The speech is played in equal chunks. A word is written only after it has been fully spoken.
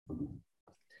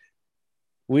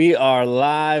We are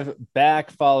live back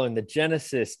following the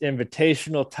Genesis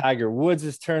Invitational Tiger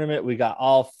Woods' tournament. We got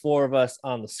all four of us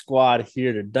on the squad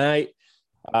here tonight.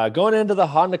 Going into the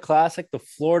Honda Classic, the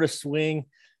Florida swing,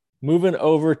 moving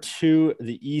over to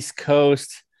the East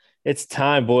Coast. It's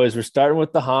time, boys. We're starting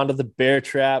with the Honda, the Bear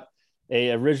Trap,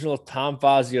 a original Tom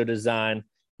Fazio design,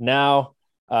 now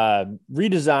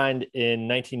redesigned in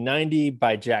 1990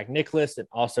 by Jack Nicklaus and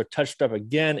also touched up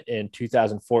again in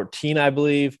 2014, I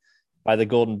believe, by the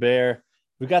Golden Bear.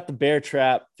 We got the Bear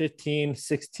Trap 15,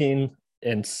 16,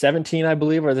 and 17, I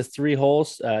believe, are the three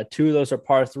holes. Two of those are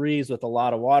par threes with a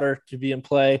lot of water to be in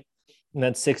play. And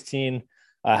then 16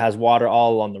 has water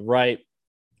all on the right.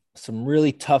 Some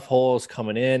really tough holes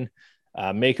coming in.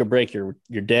 Make or break your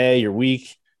day, your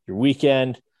week, your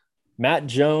weekend. Matt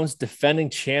Jones, defending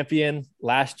champion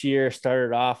last year,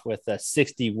 started off with a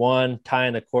 61,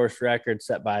 tying the course record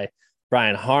set by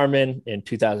Brian Harmon in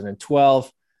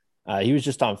 2012. He was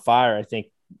just on fire. I think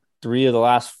 3 of the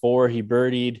last 4 he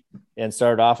birdied and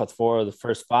started off with 4 of the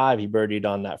first 5 he birdied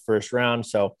on that first round.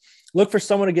 So look for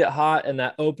someone to get hot in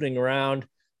that opening round.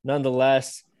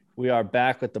 Nonetheless, we are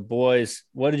back with the boys.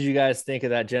 What did you guys think of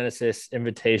that Genesis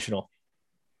Invitational?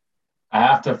 I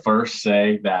have to first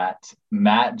say that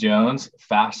Matt Jones,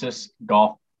 fastest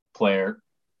golf player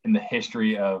in the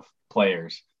history of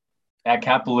players. At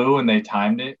Kapalua, when they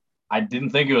timed it, I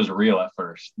didn't think it was real at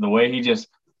first. The way he just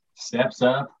steps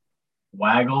up,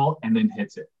 waggle, and then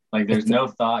hits it. Like there's no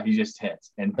thought, he just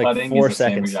hits. And like putting 4 is the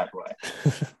seconds. same exact way.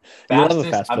 You love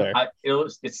a fast player.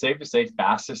 It's safe to say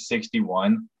fastest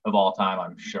 61 of all time,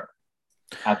 I'm sure,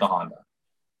 at the Honda.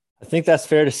 I think that's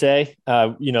fair to say.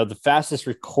 The fastest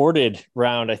recorded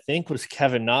round, I think, was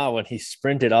Kevin Na when he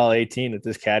sprinted all 18 with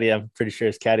this caddy. I'm pretty sure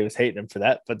his caddy was hating him for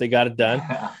that, but they got it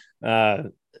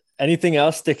done. Anything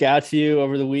else stick out to you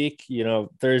over the week?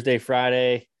 Thursday,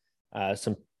 Friday,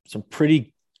 some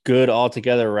pretty good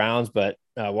altogether rounds, but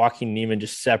Joaquin Niemann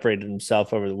just separated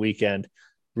himself over the weekend,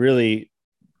 really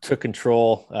took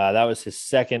control. That was his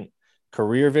second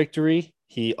career victory.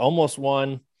 He almost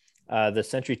won the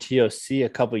Century TOC a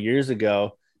couple years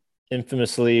ago.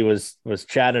 Infamously was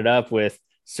chatted up with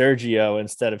Sergio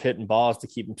instead of hitting balls to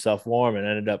keep himself warm, and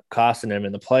ended up costing him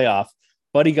in the playoff,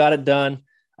 but he got it done.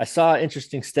 I saw an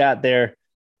interesting stat there,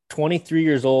 23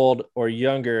 years old or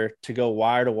younger to go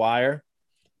wire to wire.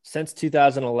 Since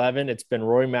 2011, it's been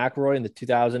Rory McIlroy in the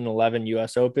 2011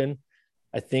 US Open.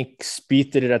 I think Spieth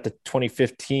did it at the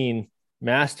 2015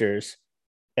 Masters.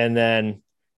 And then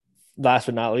last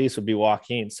but not least would be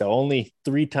Joaquin. So only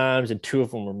 3 times, and 2 of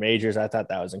them were majors. I thought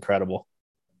that was incredible.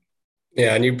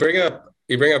 Yeah, and you bring up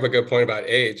a good point about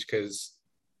age, because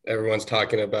everyone's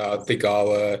talking about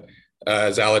Theegala,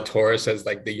 Zalatoris as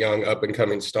like the young up and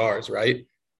coming stars, right?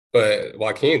 But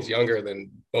Joaquin's younger than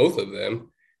both of them.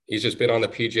 He's just been on the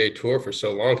PGA Tour for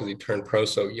so long because he turned pro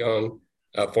so young,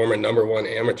 former number 1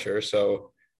 amateur.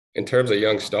 So in terms of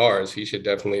young stars, he should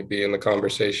definitely be in the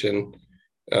conversation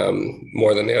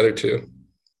more than the other 2.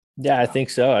 Yeah, I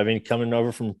think so. I mean, coming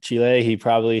over from Chile, he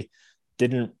probably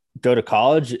didn't go to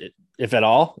college, if at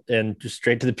all, and just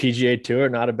straight to the PGA Tour.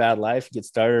 Not a bad life. He gets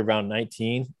started around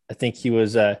 19. I think he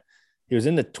was in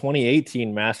the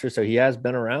 2018 Masters, so he has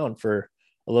been around for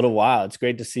a little while. It's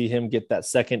great to see him get that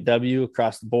second W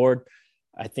across the board.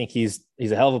 I think he's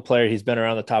a hell of a player. He's been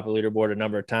around the top of the leaderboard a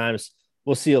number of times.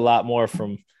 We'll see a lot more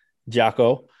from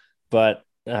Jocko, but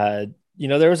there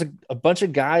was a bunch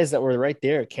of guys that were right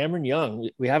there. Cameron Young,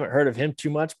 we haven't heard of him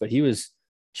too much, but he was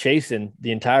chasing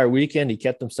the entire weekend. He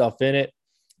kept himself in it.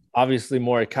 Obviously,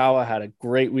 Morikawa had a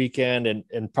great weekend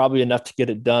and probably enough to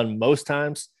get it done most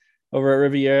times over at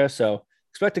Riviera. So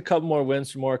expect a couple more wins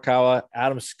from Morikawa.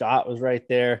 Adam Scott was right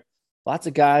there. Lots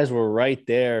of guys were right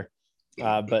there,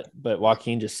 but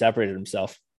Joaquin just separated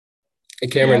himself. And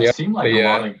Cameron, it seemed like a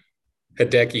lot of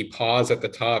Hideki pause at the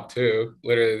top too.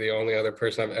 Literally the only other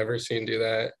person I've ever seen do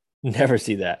that. Never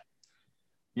see that.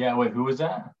 Yeah, wait, who was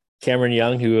that? Cameron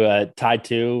Young, who tied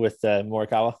 2 with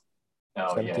Morikawa.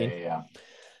 Oh, 17. Yeah.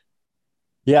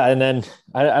 Yeah, and then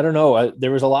I don't know.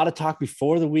 There was a lot of talk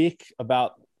before the week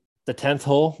about the 10th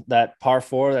hole, that par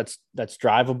 4 that's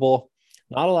drivable.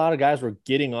 Not a lot of guys were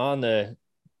getting on the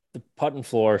putting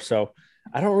floor, so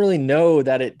I don't really know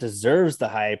that it deserves the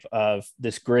hype of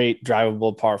this great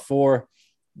drivable par 4.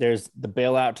 There's the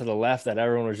bailout to the left that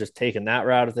everyone was just taking that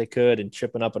route if they could and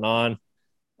chipping up and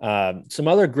on. Some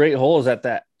other great holes at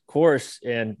that course,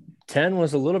 and 10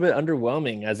 was a little bit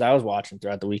underwhelming as I was watching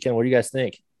throughout the weekend. What do you guys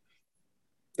think?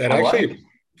 That actually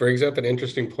brings up an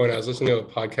interesting point. I was listening to a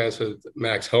podcast with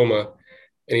Max Homa,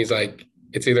 and he's like,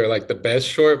 it's either like the best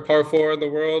short par 4 in the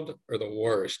world or the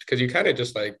worst, because you kind of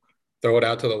just like throw it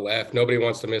out to the left. Nobody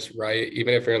wants to miss right.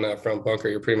 Even if you're in that front bunker,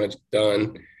 you're pretty much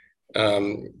done.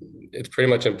 It's pretty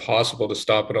much impossible to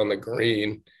stop it on the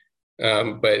green.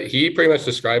 But he pretty much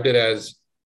described it as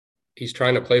he's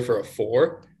trying to play for a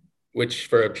 4, which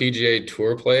for a PGA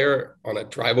Tour player on a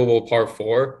drivable par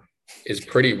 4 is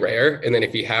pretty rare. And then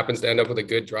if he happens to end up with a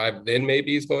good drive, then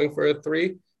maybe he's going for a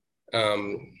 3.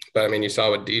 But I mean, you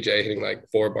saw with DJ hitting like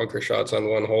 4 bunker shots on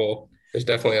one hole. There's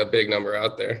definitely a big number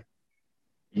out there.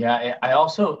 Yeah, I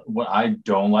also, what I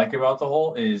don't like about the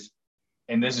hole is,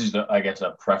 and this is, I guess,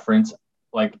 a preference,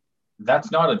 like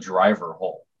that's not a driver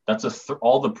hole. That's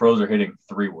all the pros are hitting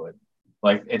 3-wood.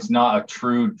 Like it's not a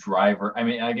true driver. I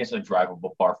mean, I guess a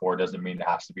drivable par 4 doesn't mean it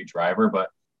has to be driver, but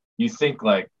you think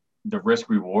like the risk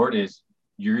reward is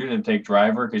you're going to take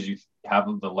driver because you have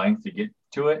the length to get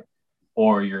to it,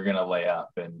 or you're going to lay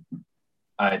up. And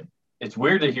it's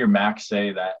weird to hear Max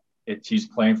say that he's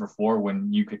playing for 4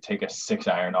 when you could take a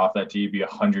 6-iron off that tee, be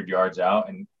 100 yards out.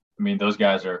 And I mean, those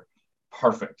guys are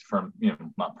perfect from,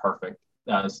 not perfect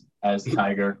as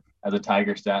a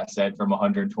Tiger stat said, from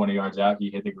 120 yards out, he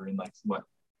hit the green like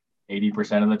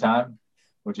 80% of the time,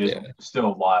 which is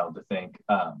still wild to think.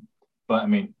 But I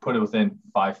mean, put it within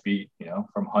 5 feet,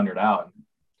 from 100 out.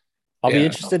 I'll be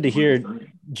interested to hear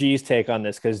G's take on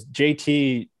this, because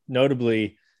JT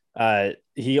notably,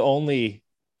 he only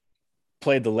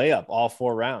played the layup all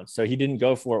 4 rounds. So he didn't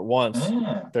go for it once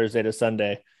Thursday to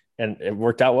Sunday, and it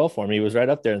worked out well for him. He was right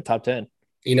up there in the top 10.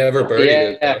 He never birdied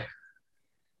it though.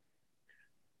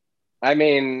 I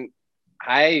mean,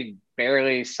 I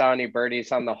barely saw any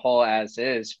birdies on the hole as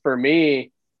is. For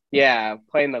me,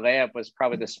 playing the layup was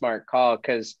probably the smart call,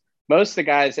 because most of the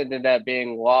guys ended up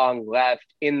being long left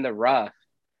in the rough,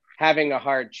 having a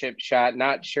hard chip shot,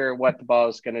 not sure what the ball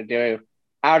is going to do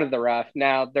out of the rough.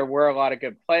 Now, there were a lot of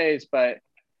good plays, but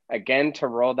again, to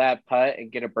roll that putt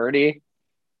and get a birdie,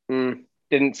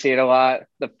 didn't see it a lot.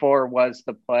 The 4 was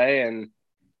the play, and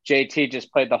JT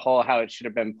just played the hole how it should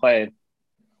have been played.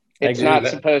 It's not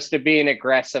supposed to be an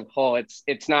aggressive hole.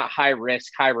 It's not high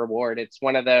risk, high reward. It's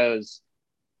one of those,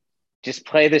 just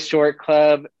play the short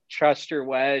club, trust your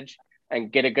wedge,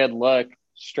 and get a good look,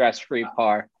 stress-free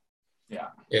par. Yeah.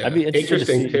 I'd be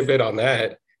interesting pivot on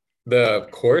that. The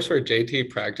course where JT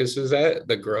practices at,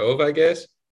 the Grove, I guess,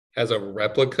 has a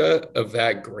replica of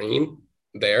that green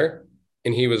there.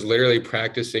 And he was literally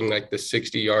practicing like the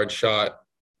 60-yard shot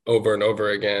over and over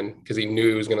again because he knew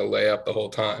he was going to lay up the whole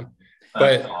time.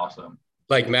 That's awesome.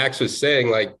 Like Max was saying,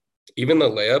 like even the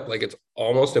layup, like it's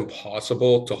almost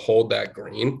impossible to hold that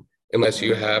green unless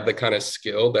you have the kind of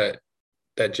skill that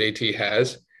JT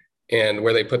has. And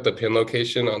where they put the pin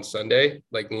location on Sunday,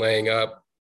 like laying up,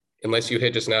 unless you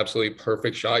hit just an absolutely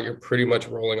perfect shot, you're pretty much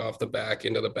rolling off the back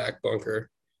into the back bunker.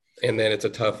 And then it's a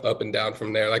tough up and down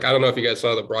from there. Like, I don't know if you guys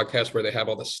saw the broadcast where they have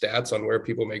all the stats on where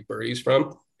people make birdies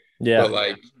from. Yeah. But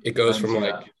like it goes from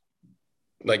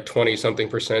like 20 something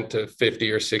percent to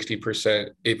 50 or 60%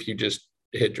 if you just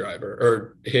hit driver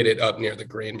or hit it up near the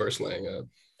green versus laying up.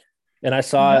 And I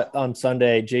saw it on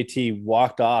Sunday. JT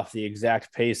walked off the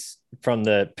exact pace from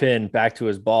the pin back to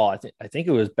his ball. I think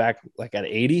it was back like at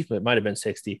 80, but it might have been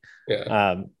 60.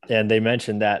 Yeah. And they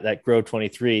mentioned that Grove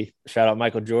 23. Shout out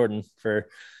Michael Jordan for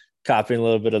copying a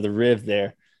little bit of the riv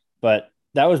there. But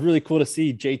that was really cool to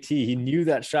see JT. He knew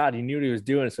that shot. He knew what he was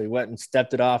doing. So he went and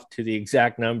stepped it off to the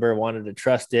exact number, wanted to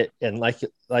trust it. And like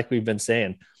we've been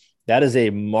saying, that is a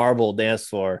marble dance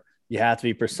floor. You have to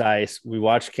be precise. We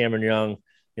watched Cameron Young,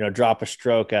 drop a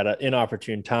stroke at an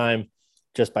inopportune time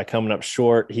just by coming up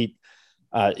short. He,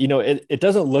 it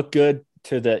doesn't look good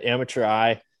to the amateur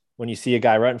eye when you see a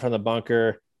guy right in front of the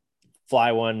bunker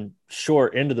fly one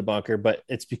short into the bunker, but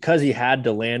it's because he had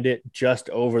to land it just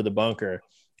over the bunker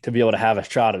to be able to have a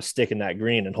shot of sticking that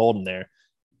green and holding there.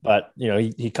 But,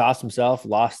 he cost himself,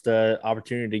 lost the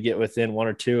opportunity to get within 1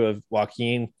 or 2 of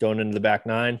Joaquin going into the back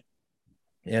 9.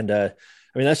 And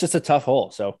that's just a tough hole.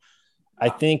 So I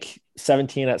think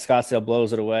 17 at Scottsdale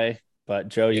blows it away. But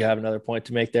Joe, you have another point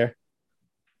to make there?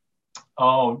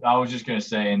 Oh, I was just going to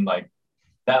say, and like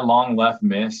that long left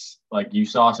miss, like you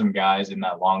saw some guys in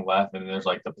that long left, and there's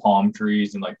like the palm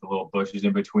trees and like the little bushes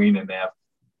in between, and they have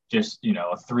just, a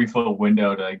 3-foot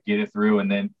window to get it through. And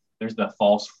then there's the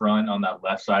false front on that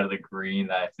left side of the green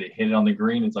that if they hit it on the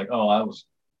green, it's like, oh, that was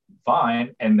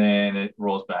fine. And then it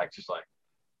rolls back. Just like,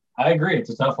 I agree. It's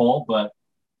a tough hole, but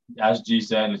as G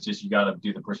said, it's just, you got to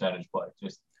do the percentage play.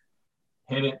 Just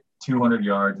hit it 200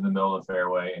 yards in the middle of the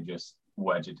fairway and just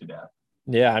wedge it to death.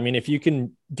 Yeah. I mean, if you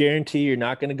can guarantee you're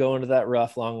not going to go into that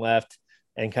rough long left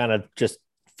and kind of just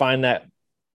find that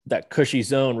cushy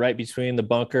zone right between the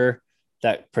bunker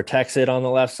that protects it on the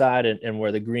left side and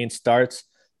where the green starts,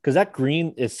 because that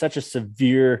green is such a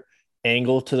severe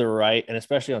angle to the right, and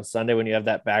especially on Sunday when you have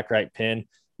that back right pin,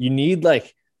 you need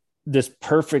like this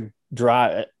perfect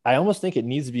drive. I almost think it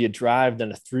needs to be a drive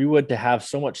than a 3-wood to have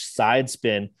so much side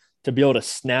spin to be able to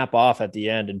snap off at the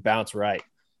end and bounce right.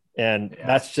 And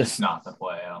that's just not the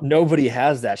play. Nobody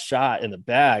has that shot in the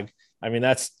bag. I mean,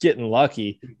 that's getting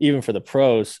lucky even for the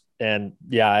pros. And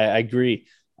yeah, I agree.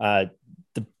 The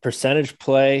percentage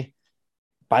play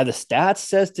by the stats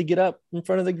says to get up in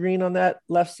front of the green on that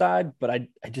left side, but I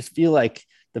just feel like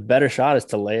the better shot is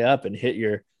to lay up and hit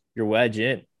your wedge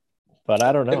in. But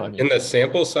I don't know. And the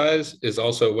sample size is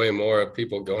also way more of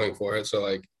people going for it. So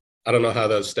like, I don't know how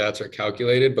those stats are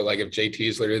calculated, but like if JT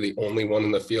is literally the only one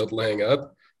in the field laying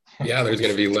up, yeah, there's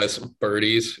going to be less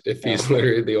birdies if he's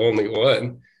literally the only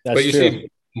one. That's true. See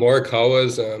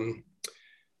Morikawa's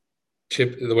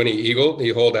chip when he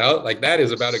hold out, like that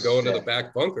is about to go into the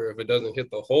back bunker if it doesn't hit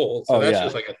the hole. So that's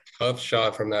just like a tough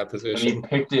shot from that position. And he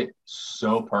picked it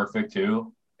so perfect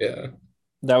too. Yeah.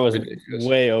 That was ridiculous.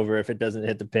 Way over if it doesn't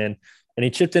hit the pin. And he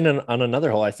chipped in on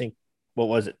another hole. I think, what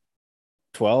was it?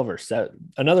 12 or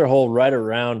 7, another hole right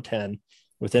around 10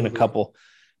 within a couple.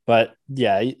 But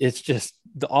yeah, it's just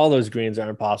all those greens are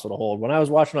impossible to hold. When I was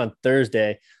watching on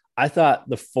Thursday, I thought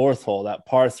the 4th hole, that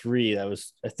par 3, that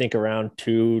was, I think, around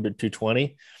 2 to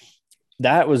 220,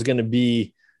 that was going to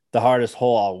be the hardest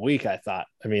hole all week, I thought.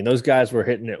 I mean, those guys were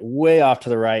hitting it way off to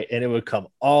the right, and it would come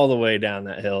all the way down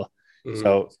that hill.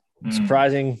 So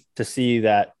surprising to see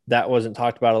that wasn't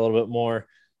talked about a little bit more.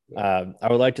 I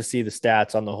would like to see the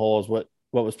stats on the holes, what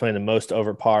was playing the most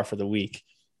over par for the week.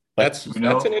 But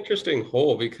that's an interesting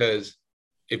hole, because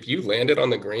if you land it on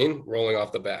the green, rolling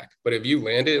off the back, but if you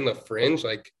land it in the fringe,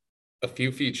 like a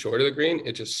few feet short of the green,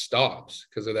 it just stops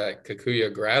because of that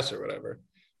Kikuyu grass or whatever.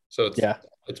 So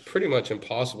it's pretty much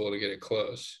impossible to get it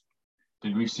close.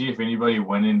 Did we see if anybody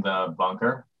went in the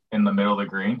bunker in the middle of the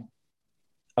green?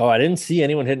 Oh, I didn't see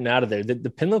anyone hitting out of there. The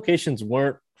pin locations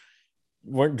weren't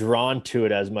drawn to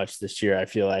it as much this year. I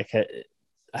feel like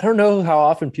I don't know how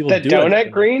often people do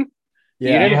donut green.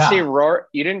 Yeah.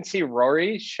 You didn't see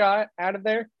Rory's shot out of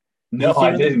there? No,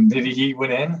 I didn't. Did he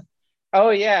went in? Oh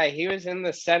yeah, he was in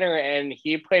the center and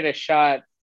he played a shot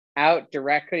out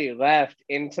directly left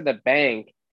into the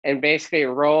bank and basically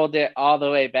rolled it all the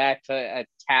way back to a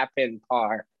tap-in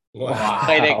par. Wow.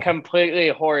 Played it completely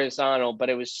horizontal, but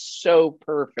it was so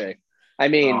perfect. I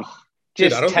mean,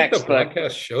 just I don't textbook. think the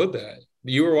broadcast showed that.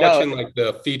 You were watching like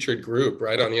the featured group,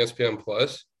 right, on ESPN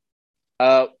Plus?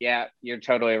 Oh yeah, you're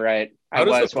totally right. How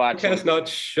does the broadcast not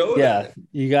show that?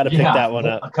 You got to pick that one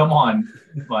up. Come on,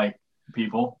 like,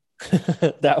 people.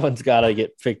 That one's got to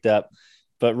get picked up.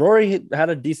 But Rory had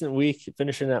a decent week,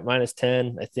 finishing at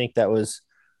 -10. I think that was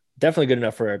definitely good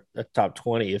enough for a top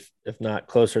 20, if not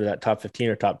closer to that top 15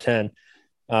 or top 10.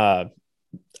 I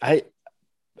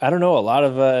don't know, a lot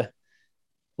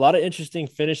of interesting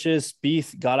finishes.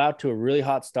 Spieth got out to a really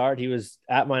hot start. He was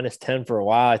at -10 for a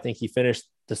while. I think he finished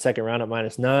the second round at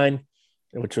 -9,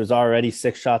 which was already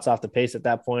 6 shots off the pace at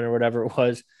that point or whatever it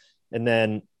was. And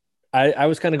then I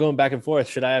was kind of going back and forth.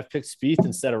 Should I have picked Spieth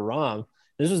instead of Rahm?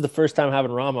 This was the first time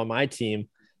having Rahm on my team,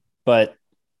 but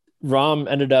Rahm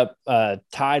ended up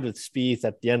tied with Spieth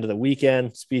at the end of the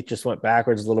weekend. Spieth just went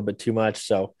backwards a little bit too much,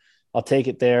 so I'll take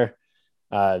it there.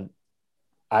 I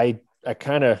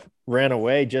kind of ran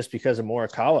away just because of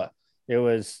Morikawa. It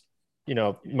was,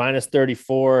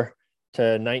 -34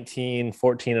 to 19,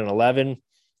 14, and 11,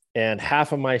 and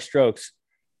half of my strokes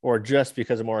were just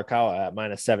because of Morikawa at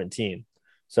 -17.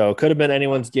 So it could have been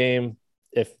anyone's game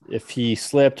if he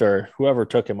slipped, or whoever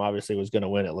took him obviously was going to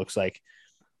win, it looks like.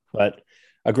 But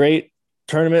a great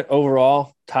tournament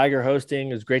overall. Tiger hosting.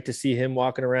 It was great to see him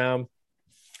walking around.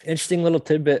 Interesting little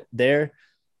tidbit there.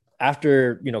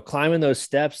 After, climbing those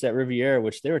steps at Riviera,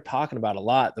 which they were talking about a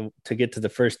lot to get to the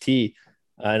first tee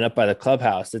and up by the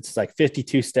clubhouse, it's like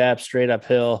 52 steps straight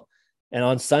uphill. And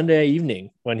on Sunday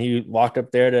evening, when he walked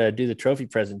up there to do the trophy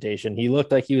presentation, he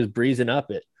looked like he was breezing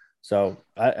up it. So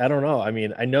I don't know. I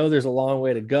mean, I know there's a long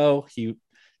way to go. He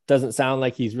doesn't sound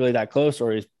like he's really that close,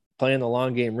 or he's playing the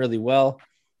long game really well.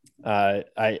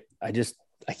 I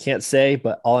can't say,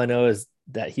 but all I know is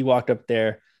that he walked up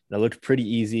there and it looked pretty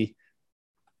easy.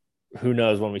 Who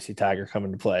knows when we see Tiger come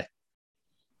into play?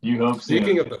 You hope.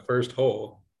 Speaking of the first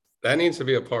hole, that needs to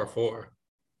be a par 4.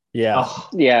 Yeah.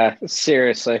 Yeah,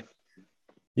 seriously.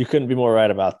 You couldn't be more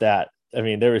right about that. I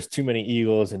mean, there was too many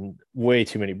eagles and way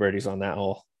too many birdies on that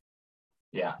hole.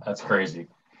 Yeah, that's crazy.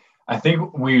 I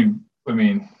think we'd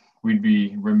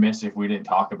be remiss if we didn't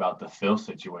talk about the Phil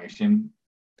situation.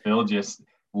 Phil just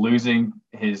losing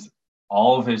not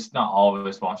all of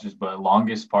his sponsors, but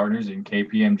longest partners in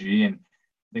KPMG, and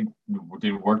think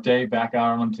did Workday back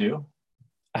out on him too?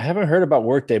 I haven't heard about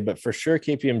Workday, but for sure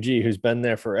KPMG, who's been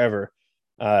there forever.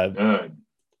 Good.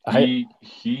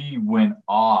 He went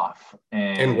off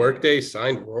And Workday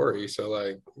signed Rory, so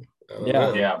like, I don't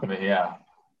know. Yeah.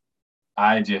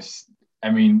 I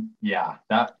mean,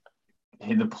 that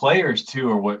the players too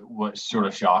are what sort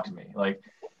of shocked me. Like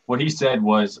what he said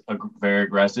was very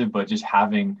aggressive, but just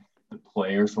having the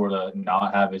players sort of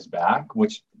not have his back,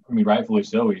 which I mean, rightfully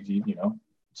so. He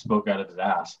spoke out of his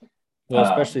ass. Well,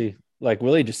 especially like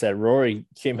Willie just said, Rory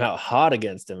came out hot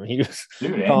against him. He was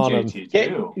and JT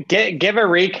too. Give a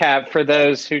recap for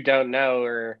those who don't know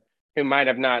or who might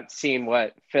have not seen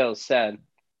what Phil said.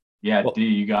 Yeah, well, D,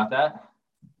 you got that?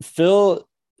 Phil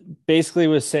basically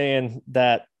was saying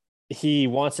that he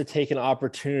wants to take an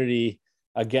opportunity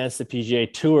against the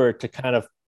PGA Tour to kind of,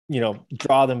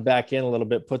 draw them back in a little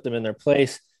bit, put them in their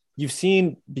place. You've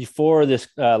seen before this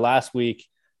last week,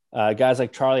 guys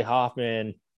like Charlie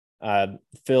Hoffman,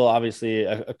 Phil, obviously,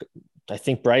 I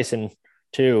think Bryson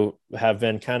too, have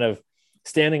been kind of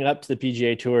standing up to the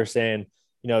PGA Tour saying,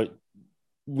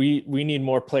 we need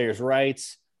more players'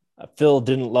 rights. Phil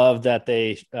didn't love that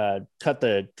they cut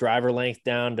the driver length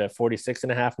down to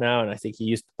 46.5 now. And I think he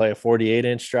used to play a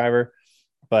 48-inch driver.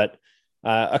 But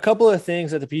a couple of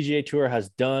things that the PGA Tour has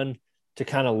done to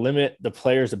kind of limit the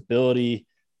players' ability,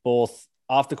 both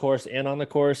off the course and on the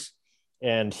course.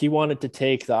 And he wanted to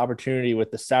take the opportunity with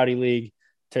the Saudi League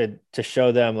to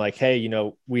show them like, hey,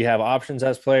 we have options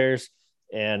as players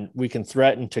and we can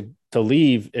threaten to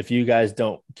leave if you guys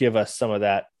don't give us some of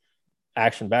that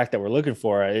action back that we're looking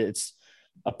for. It's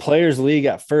a players league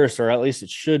at first, or at least it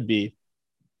should be.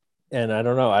 And I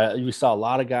don't know. We saw a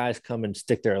lot of guys come and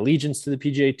stick their allegiance to the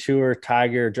PGA Tour.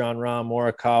 Tiger, John Rahm,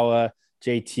 Morikawa,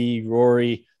 JT,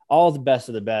 Rory, all the best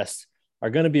of the best are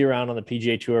going to be around on the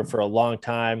PGA Tour for a long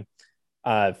time.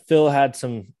 Phil had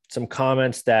some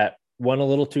comments that went a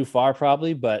little too far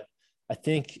probably, but I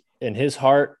think in his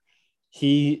heart,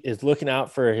 he is looking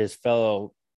out for his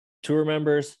fellow tour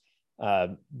members,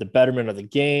 the betterment of the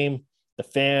game, the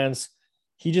fans.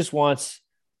 He just wants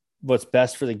what's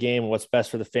best for the game, what's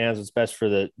best for the fans, what's best for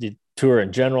the tour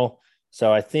in general.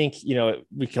 So I think,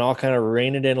 we can all kind of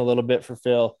rein it in a little bit for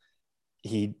Phil.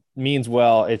 He means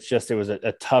well. It's just, it was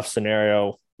a tough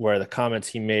scenario where the comments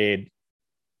he made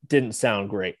didn't sound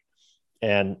great.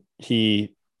 And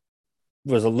he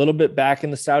was a little bit back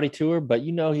in the Saudi tour, but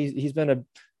he's been a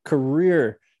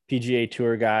career PGA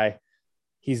Tour guy.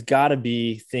 He's got to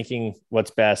be thinking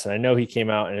what's best. And I know he came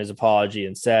out in his apology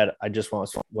and said, I just want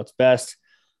what's best.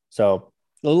 So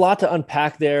a lot to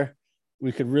unpack there.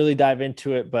 We could really dive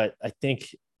into it, but I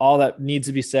think all that needs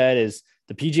to be said is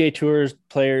the PGA Tour's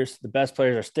players, the best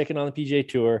players, are sticking on the PGA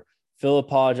Tour. Phil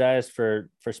apologized for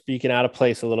speaking out of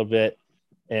place a little bit.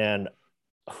 And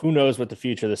who knows what the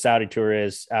future of the Saudi Tour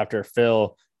is after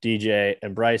Phil, DJ,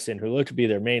 and Bryson, who look to be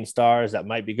their main stars that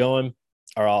might be going,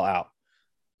 are all out.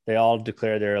 They all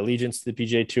declare their allegiance to the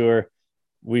PGA Tour.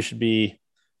 We should be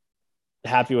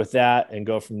happy with that and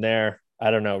go from there.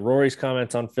 I don't know. Rory's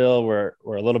comments on Phil were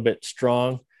a little bit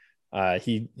strong.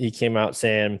 He came out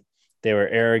saying they were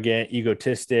arrogant,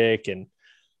 egotistic, and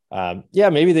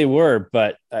maybe they were,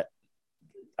 but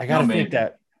I got to think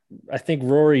that I think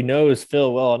Rory knows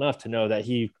Phil well enough to know that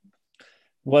he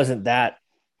wasn't that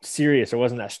serious or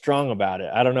wasn't that strong about it.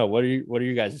 I don't know. What are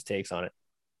you guys' takes on it?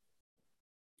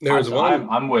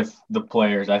 I'm with the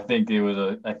players. I think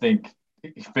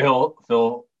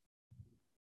Phil.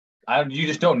 You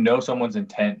just don't know someone's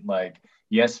intent. Like,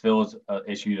 yes, Phil's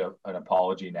issued an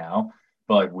apology now,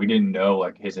 but like we didn't know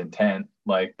like his intent.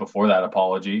 Like before that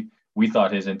apology, we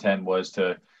thought his intent was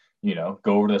to, go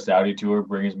over to the Saudi tour,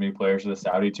 bring as many players to the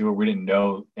Saudi tour. We didn't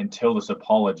know until this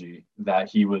apology that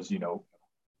he was,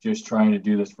 just trying to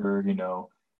do this for,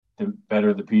 to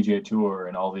better the PGA Tour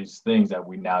and all these things that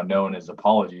we now know in his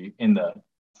apology. In the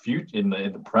future, in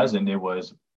the present, it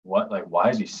was why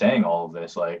is he saying all of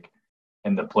this? Like,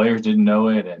 and the players didn't know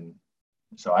it. And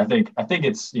so I think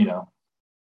it's,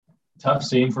 tough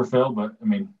scene for Phil, but I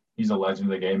mean, he's a legend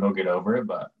of the game. He'll get over it,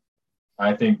 but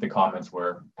I think the comments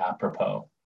were apropos.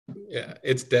 Yeah,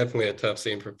 it's definitely a tough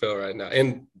scene for Phil right now.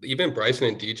 And even Bryson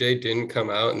and DJ didn't come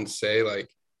out and say like,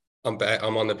 I'm back,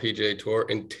 I'm on the PGA Tour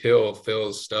until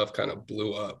Phil's stuff kind of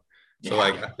blew up. So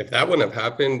like, if that wouldn't have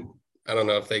happened, I don't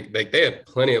know if they had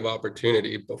plenty of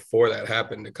opportunity before that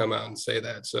happened to come out and say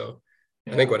that. So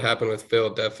I think what happened with Phil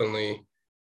definitely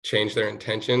changed their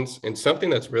intentions. And something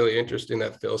that's really interesting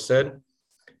that Phil said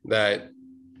that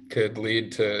could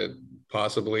lead to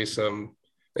possibly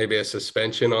maybe a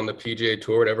suspension on the PGA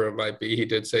Tour, whatever it might be. He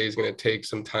did say he's going to take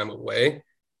some time away.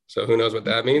 So who knows what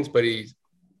that means, but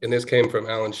and this came from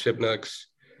Alan Shipnuck's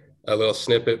a little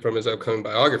snippet from his upcoming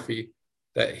biography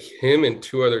that him and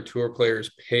two other tour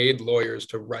players paid lawyers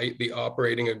to write the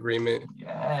operating agreement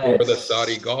for the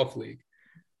Saudi Golf League.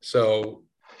 So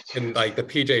in like the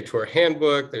PGA Tour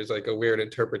handbook, there's like a weird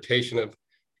interpretation of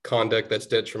conduct that's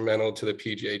detrimental to the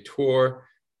PGA Tour.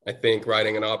 I think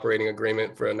writing an operating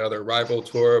agreement for another rival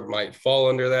tour might fall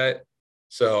under that.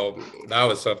 So that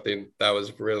was something that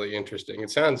was really interesting.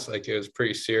 It sounds like it was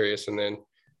pretty serious. And then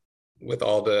with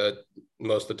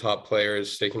most of the top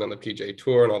players sticking on the PGA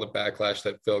Tour and all the backlash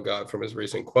that Phil got from his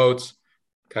recent quotes,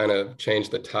 kind of changed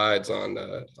the tides on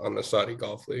the Saudi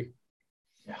Golf League.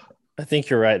 Yeah, I think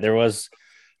you're right. There was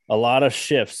a lot of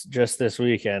shifts just this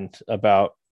weekend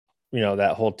about,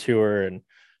 that whole tour, and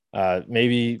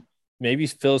maybe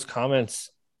Phil's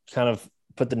comments kind of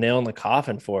put the nail in the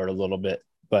coffin for it a little bit,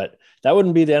 but that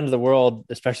wouldn't be the end of the world,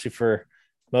 especially for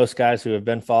most guys who have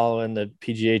been following the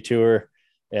PGA Tour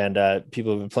and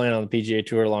people who've been playing on the PGA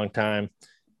Tour a long time.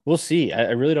 We'll see.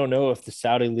 I really don't know if the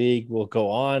Saudi League will go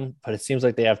on, but it seems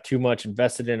like they have too much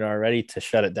invested in it already to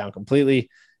shut it down completely.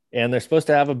 And they're supposed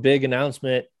to have a big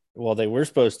announcement. Well, they were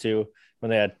supposed to when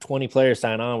they had 20 players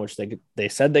sign on, which they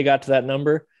said they got to that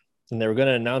number, and they were going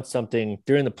to announce something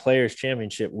during the Players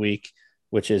Championship week,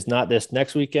 which is not this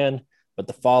next weekend, but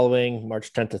the following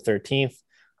March 10th to 13th.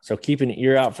 So keep an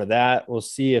ear out for that. We'll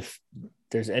see if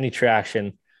there's any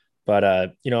traction. But,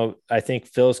 I think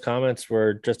Phil's comments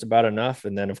were just about enough.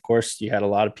 And then, of course, you had a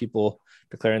lot of people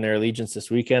declaring their allegiance this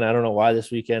weekend. I don't know why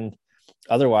this weekend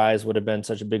otherwise would have been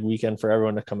such a big weekend for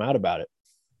everyone to come out about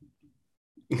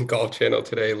it. Golf Channel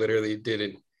today literally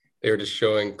didn't. They were just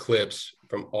showing clips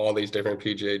from all these different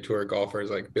PGA Tour golfers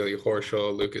like Billy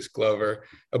Horschel, Lucas Glover,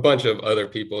 a bunch of other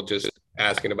people just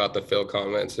asking about the Phil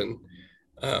comments. And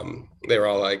they were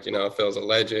all like, Phil's a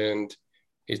legend.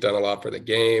 He's done a lot for the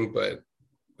game, but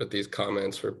these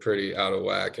comments were pretty out of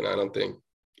whack. And I don't think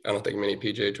many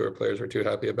PGA Tour players were too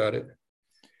happy about it.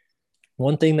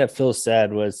 One thing that Phil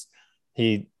said was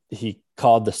he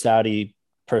called the Saudi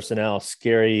personnel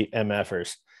scary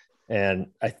MFers. And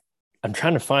I'm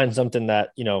trying to find something that,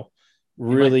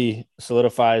 really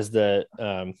solidifies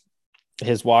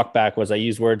his walk back was, I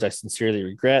use words I sincerely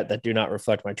regret that do not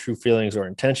reflect my true feelings or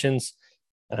intentions.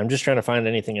 And I'm just trying to find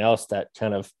anything else that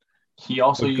kind of, he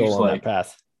also used that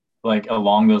path. Like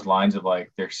along those lines of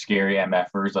like they're scary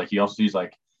MFers. Like he also used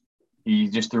he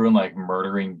just threw in like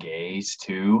murdering gays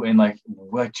too. And like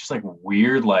just like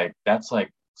weird, like that's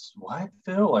like, what,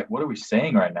 Phil? Like, what are we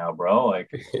saying right now, bro?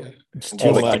 Like, it's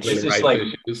too much. This is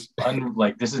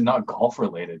like, this is not golf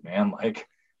related, man. Like,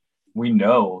 we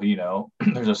know,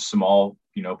 there's a small,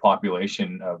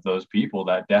 population of those people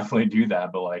that definitely do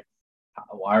that. But like,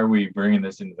 why are we bringing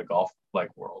this into the golf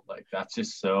world? Like, that's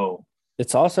just so.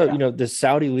 It's also, the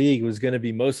Saudi League was going to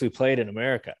be mostly played in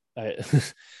America.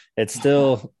 It's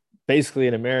still basically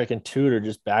an American tutor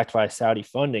just backed by Saudi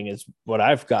funding is what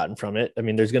I've gotten from it. I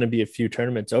mean, there's going to be a few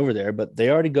tournaments over there, but they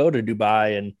already go to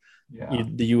Dubai and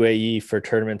the UAE for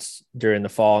tournaments during the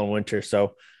fall and winter.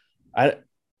 So I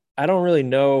don't really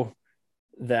know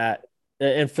that.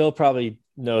 And Phil probably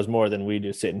knows more than we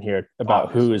do sitting here about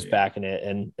obviously, who is backing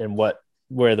it and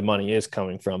where the money is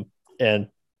coming from. And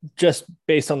just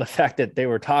based on the fact that they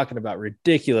were talking about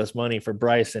ridiculous money for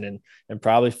Bryson and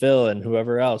probably Phil and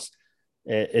whoever else,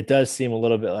 it does seem a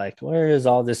little bit like, where is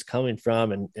all this coming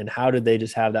from? And how did they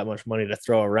just have that much money to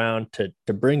throw around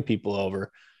to bring people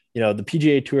over? The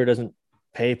PGA Tour doesn't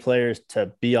pay players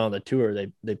to be on the tour.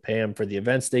 They pay them for the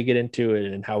events they get into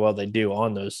and how well they do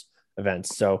on those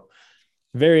events. So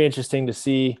very interesting to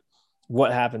see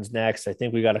what happens next. I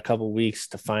think we got a couple weeks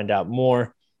to find out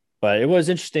more, but it was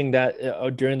interesting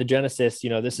that during the Genesis,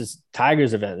 this is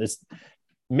Tiger's event.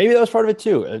 Maybe that was part of it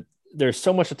too. There's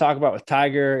so much to talk about with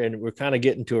Tiger, and we're kind of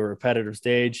getting to a repetitive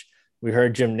stage. We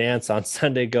heard Jim Nantz on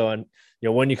Sunday going,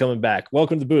 when you coming back?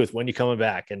 Welcome to the booth. When you coming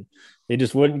back? And they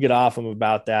just wouldn't get off him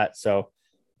about that. So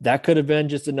that could have been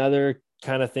just another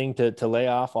kind of thing to lay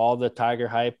off all the Tiger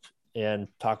hype and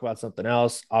talk about something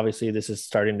else. Obviously, this is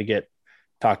starting to get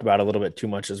talked about a little bit too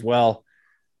much as well.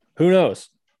 Who knows?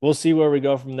 We'll see where we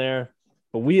go from there.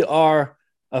 But we are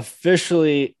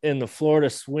officially in the Florida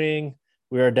swing.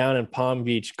 We are down in Palm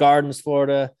Beach Gardens,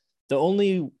 Florida. The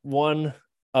only one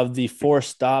of the 4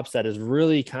 stops that is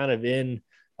really kind of in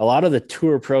a lot of the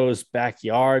tour pros'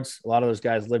 backyards. A lot of those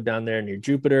guys live down there near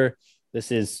Jupiter.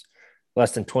 This is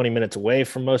less than 20 minutes away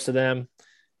from most of them.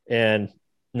 And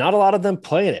not a lot of them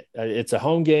playing it. It's a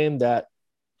home game that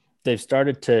they've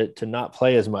started to not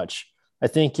play as much. I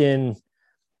think in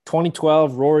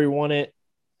 2012, Rory won it.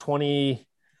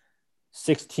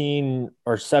 2016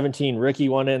 or 17, Ricky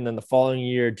won it. And then the following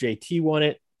year, JT won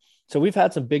it. So we've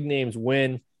had some big names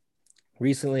win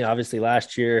recently. Obviously,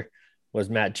 last year was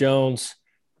Matt Jones.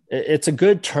 It's a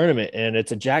good tournament, and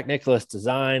it's a Jack Nicklaus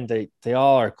design. They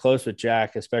all are close with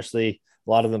Jack, especially a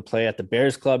lot of them play at the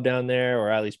Bears Club down there, or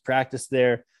at least practice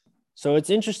there. So it's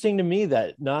interesting to me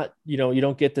that not, you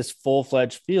don't get this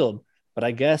full-fledged field, but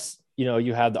I guess,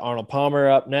 you have the Arnold Palmer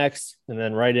up next and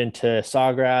then right into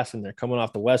Sawgrass, and they're coming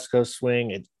off the West Coast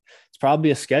swing. It's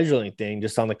probably a scheduling thing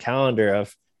just on the calendar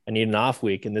of I need an off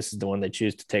week, and this is the one they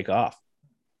choose to take off.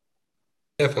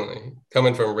 Definitely.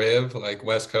 Coming from Riv, like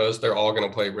West Coast, they're all going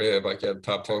to play Riv. Like you have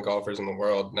top 10 golfers in the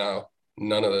world. Now,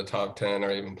 none of the top 10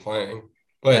 are even playing. I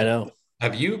But know.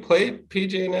 have you played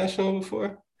PGA National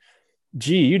before?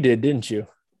 Gee, you did, didn't you?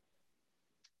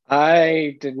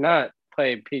 I did not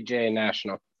play PGA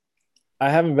National. I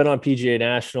haven't been on PGA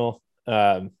National.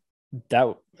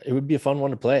 That it would be a fun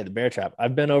one to play at the Bear Trap.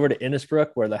 I've been over to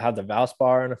Innisbrook where they have the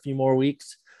Valspar in a few more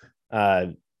weeks.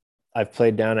 I've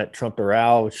played down at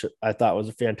Trumperal, which I thought was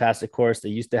a fantastic course. They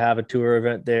used to have a tour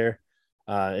event there.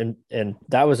 And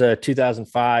that was a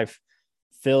 2005.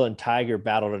 Phil and Tiger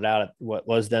battled it out at what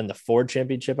was then the Ford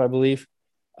Championship, I believe.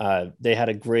 They had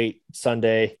a great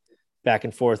Sunday back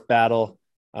and forth battle.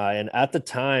 And at the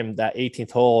time, that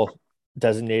 18th hole,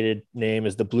 designated name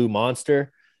as the Blue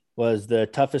Monster, was the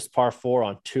toughest par 4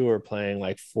 on tour, playing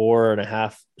like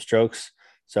 4.5 strokes.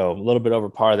 So a little bit over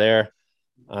par there.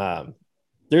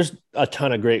 There's a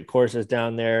ton of great courses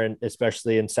down there, and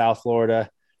especially in South Florida.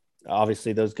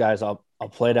 Obviously, those guys I'll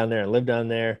play down there and live down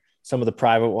there. Some of the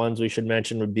private ones we should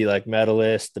mention would be like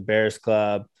Medalist, the Bears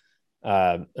Club.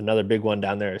 Another big one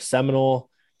down there is Seminole,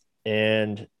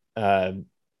 and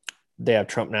they have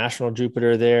Trump National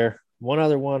Jupiter there. One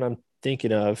other one I'm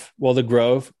thinking of, well, the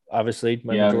Grove, obviously.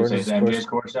 MJ's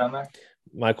course down there.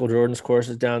 Michael Jordan's course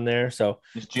is down there. So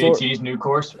is JT's new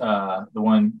course, the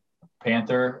one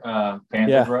Panther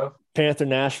Grove? Panther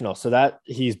National. So that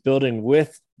he's building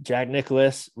with Jack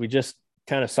Nicklaus. We just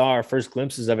kind of saw our first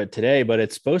glimpses of it today, but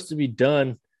it's supposed to be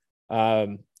done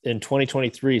in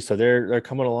 2023. So they're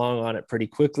coming along on it pretty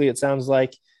quickly. It sounds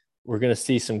like we're going to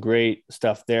see some great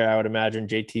stuff there. I would imagine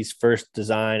JT's first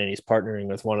design, and he's partnering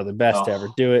with one of the best to ever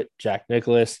do it, Jack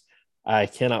Nicklaus. I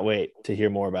cannot wait to hear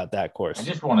more about that course. I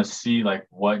just want to see like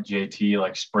what JT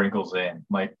like sprinkles in,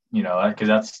 like, because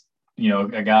that's,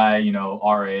 a guy,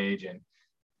 our age and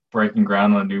breaking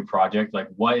ground on a new project. Like,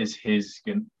 what is is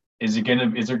there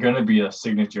going to be a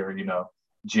signature,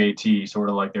 JT, sort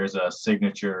of like there's a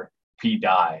signature Pete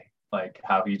Dye, like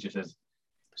how he just is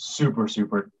super,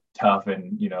 super tough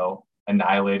and,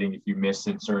 annihilating if you miss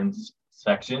in certain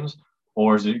sections,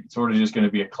 or is it sort of just going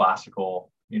to be a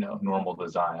classical, normal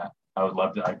design? I would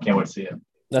love to. I can't wait to see it.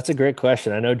 That's a great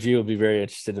question. I know G will be very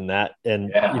interested in that.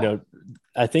 And,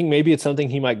 I think maybe it's something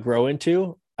he might grow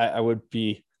into. I would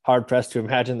be hard pressed to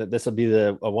imagine that this will be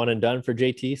a one and done for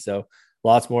JT. So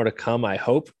lots more to come, I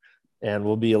hope. And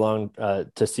we'll be along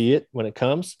to see it when it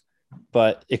comes.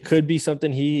 But it could be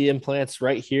something he implants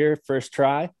right here, first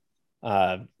try.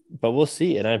 But we'll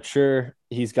see. And I'm sure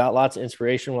he's got lots of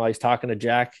inspiration while he's talking to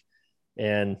Jack.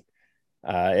 And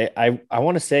I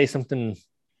want to say something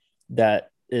that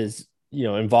is,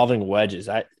 involving wedges.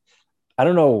 I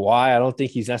don't know why. I don't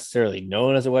think he's necessarily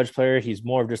known as a wedge player. He's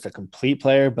more of just a complete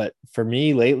player. But for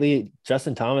me lately,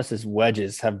 Justin Thomas's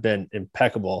wedges have been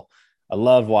impeccable. I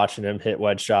love watching him hit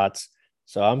wedge shots.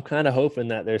 So I'm kind of hoping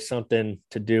that there's something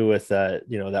to do with, that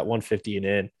 150 and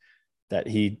in that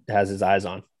he has his eyes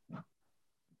on.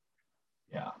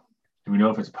 Yeah. Do we know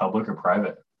if it's public or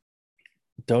private?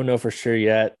 Don't know for sure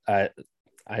yet. I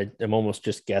am almost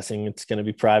just guessing it's going to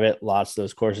be private. Lots of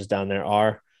those courses down there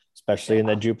are, especially in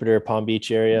the Jupiter Palm Beach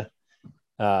area.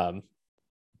 But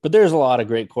there's a lot of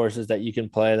great courses that you can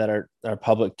play that are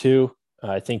public too.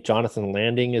 I think Jonathan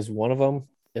Landing is one of them.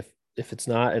 If it's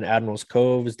not, and Admiral's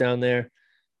Cove is down there.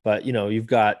 But, you've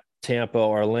got Tampa,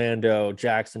 Orlando,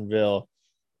 Jacksonville,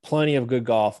 plenty of good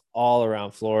golf all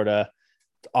around Florida.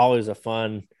 It's always a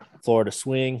fun Florida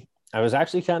swing. I was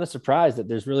actually kind of surprised that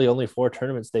there's really only 4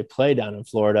 tournaments they play down in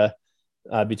Florida,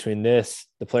 between this,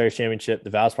 the Players Championship, the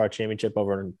Valspar Championship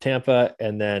over in Tampa,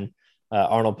 and then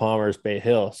Arnold Palmer's Bay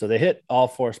Hill. So they hit all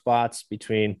 4 spots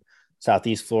between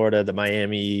Southeast Florida, the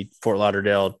Miami, Fort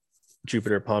Lauderdale,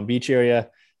 Jupiter, Palm Beach area,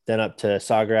 then up to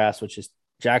Sawgrass, which is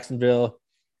Jacksonville.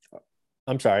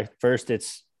 I'm sorry. First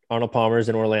it's Arnold Palmer's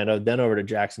in Orlando, then over to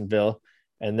Jacksonville,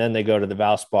 and then they go to the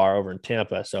Valspar over in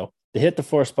Tampa. So they hit the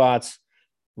 4 spots.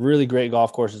 Really great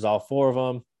golf courses, all 4 of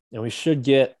them. And we should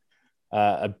get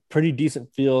a pretty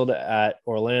decent field at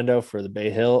Orlando for the Bay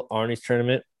Hill Arnie's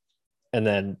tournament. And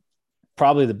then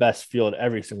probably the best field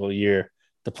every single year,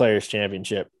 the Players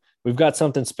Championship. We've got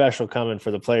something special coming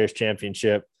for the Players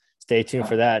Championship. Stay tuned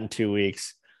for that in 2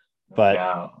 weeks.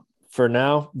 But for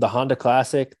now, the Honda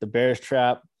Classic, the Bears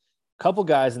Trap, couple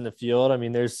guys in the field. I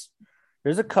mean, there's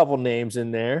a couple names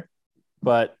in there,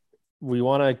 but we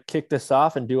want to kick this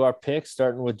off and do our picks,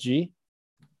 starting with G.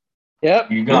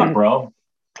 Yep. You got, bro. All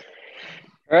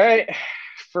right.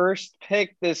 First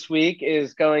pick this week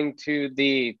is going to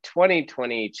the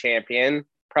 2020 champion,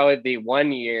 probably the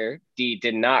 1 year D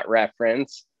did not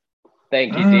reference.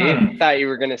 Thank you, D. Thought you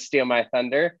were going to steal my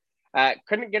thunder.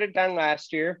 Couldn't get it done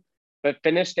last year, but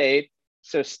finished 8th.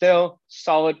 So still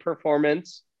solid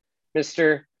performance.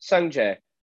 Mr. Sungjae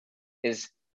is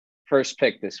first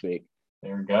pick this week.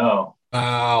 There we go.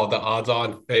 Wow, the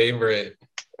odds-on favorite.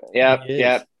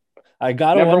 Yep. I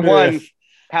gotta Number wonder one, if,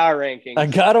 power rankings. I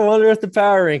gotta wonder if the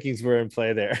power rankings were in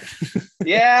play there.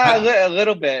 Yeah, a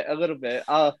little bit.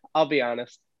 I'll be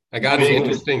honest. I got an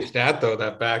interesting stat though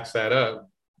that backs that up.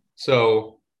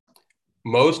 So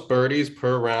most birdies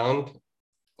per round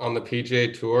on the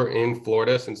PGA Tour in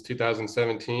Florida since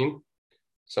 2017,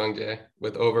 Sungjae,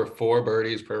 with over 4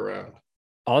 birdies per round.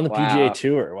 On the PGA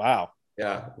Tour. Wow.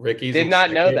 Yeah. Ricky's did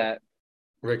not know that.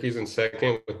 Ricky's in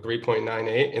second with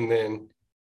 3.98. And then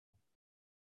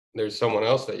there's someone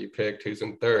else that you picked who's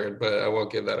in third, but I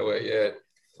won't give that away yet.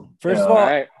 First of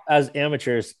all, as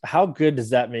amateurs, how good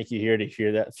does that make you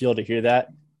feel to hear that?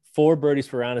 4 birdies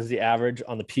per round is the average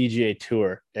on the PGA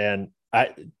Tour. And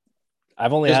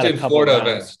I've only had a couple Florida rounds.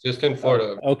 events, just in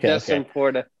Florida. Just in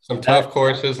Florida. Some tough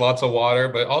courses, lots of water,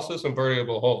 but also some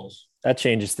birdieable holes. That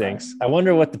changes things. I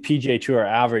wonder what the PGA Tour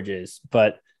average is,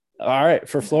 but all right,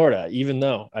 for Florida, even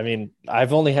though, I mean,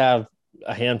 I've only have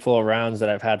a handful of rounds that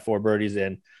I've had 4 birdies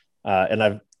in, and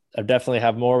I've definitely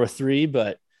have more with 3,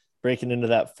 but breaking into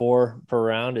that 4 per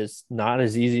round is not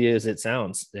as easy as it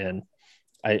sounds. And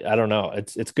I don't know.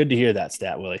 It's good to hear that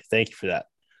stat, Willie. Thank you for that.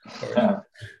 Yeah.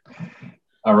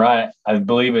 All right. I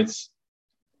believe it's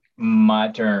my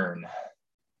turn.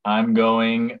 I'm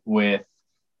going with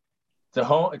it's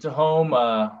a home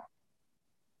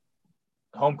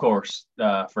course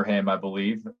for him, I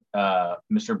believe.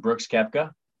 Mr. Brooks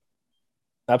Koepka.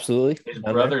 Absolutely. His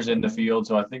brother's in the field,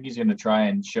 so I think he's going to try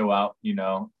and show out,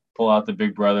 pull out the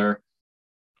big brother,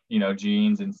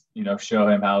 genes and, show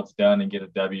him how it's done and get a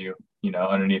W,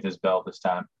 underneath his belt this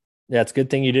time. Yeah, it's a good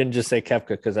thing you didn't just say Koepka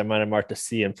because I might have marked a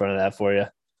C in front of that for you.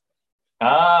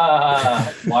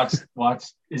 Watch.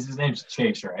 Is his name's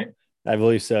Chase, right? I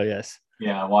believe so, yes.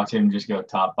 Yeah, watch him just go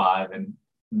top 5, and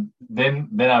then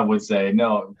I would say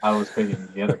no. I was picking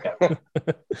the other Koepka.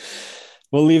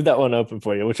 We'll leave that one open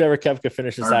for you. Whichever Koepka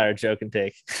finishes higher, Joe can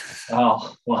take.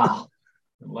 Oh wow,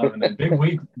 11. Big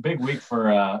week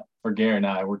for Garrett and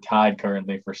I. We're tied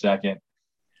currently for second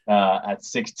at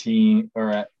 16,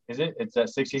 or it's at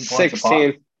 16 points 16.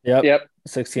 a pop. Yep.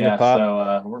 16 a pop.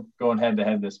 So we're going head to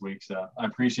head this week. So I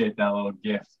appreciate that little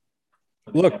gift.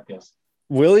 Look,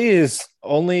 Willie is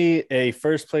only a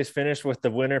first place finish with the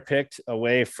winner picked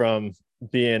away from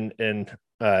being in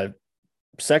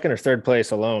second or third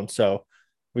place alone. So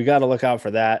we got to look out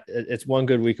for that. It's one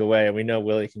good week away, and we know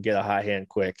Willie can get a high hand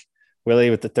quick. Willie,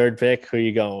 with the third pick, who are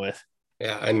you going with?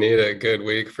 Yeah, I need a good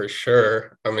week for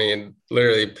sure. I mean,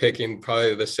 literally picking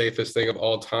probably the safest thing of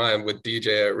all time with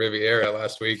DJ at Riviera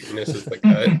last week, and misses the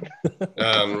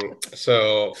cut.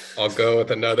 So I'll go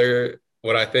with another,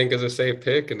 what I think is a safe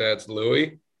pick, and that's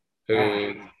Louis,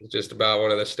 who is just about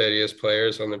one of the steadiest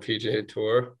players on the PGA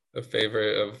Tour, a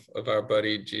favorite of our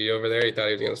buddy G over there. He thought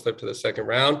he was going to slip to the second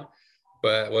round,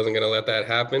 but I wasn't going to let that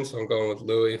happen. So I'm going with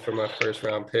Louis for my first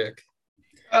round pick.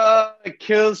 It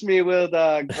kills me, Will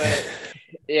Dog, but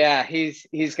yeah, he's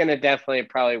going to definitely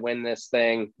probably win this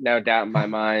thing. No doubt in my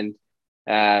mind.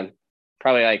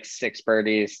 Probably like 6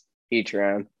 birdies each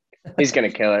round. He's going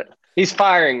to kill it. He's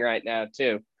firing right now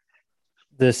too.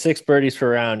 The 6 birdies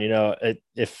per round,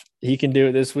 if he can do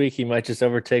it this week, he might just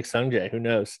overtake Sungjae. Who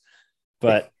knows?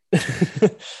 But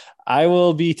I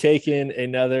will be taking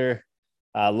another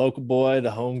local boy.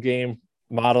 The home game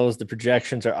models, the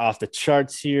projections are off the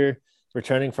charts here.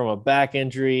 Returning from a back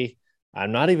injury.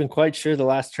 I'm not even quite sure the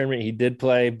last tournament he did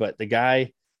play, but the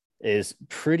guy is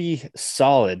pretty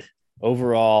solid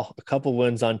overall. A couple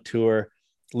wins on tour,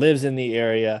 lives in the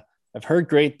area. I've heard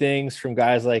great things from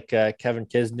guys like Kevin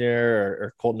Kisner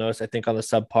or Colton Oast, I think, on the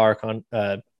Subpar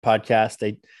podcast.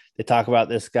 They talk about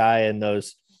this guy in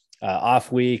those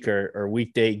off week or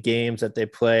weekday games that they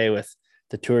play with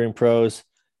the touring pros.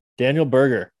 Daniel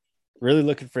Berger, really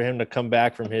looking for him to come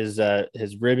back from his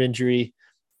rib injury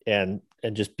and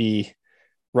just be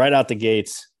right out the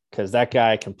gates, because that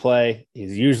guy can play.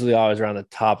 He's usually always around the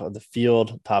top of the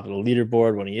field, top of the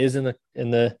leaderboard when he is in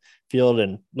the field,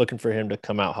 and looking for him to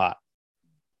come out hot.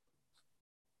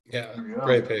 Yeah,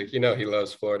 great pick. He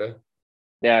loves Florida.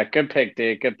 Yeah, good pick,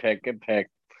 dude. Good pick. Good pick.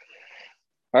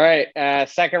 All right.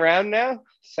 Second round now.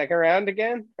 Second round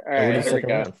again. All Yeah, we're right. the Here we second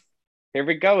go. round. Here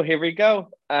we go. Here we go.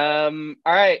 All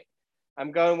right.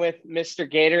 I'm going with Mr.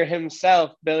 Gator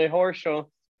himself, Billy Horschel.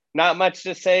 Not much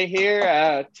to say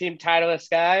here. Team Titleist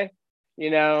guy.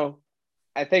 You know,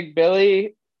 I think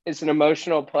Billy is an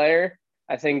emotional player.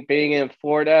 I think being in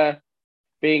Florida,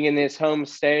 being in his home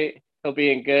state, he'll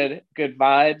be in good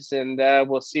vibes, and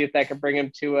we'll see if that can bring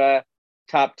him to a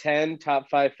top 10, top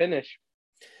 5 finish.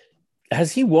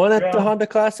 Has he won at the Yeah. Honda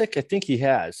Classic? I think he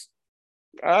has.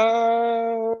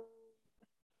 I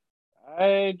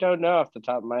don't know off the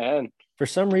top of my head. For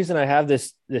some reason, I have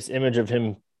this image of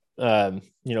him,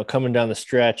 coming down the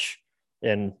stretch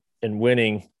and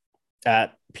winning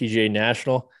at PGA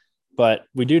National. But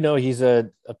we do know he's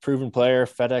a proven player,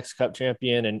 FedEx Cup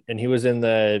champion, and he was in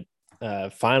the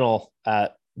final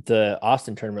at the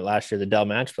Austin tournament last year, the Dell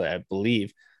Match Play, I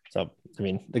believe. So, I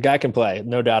mean, the guy can play,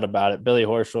 no doubt about it. Billy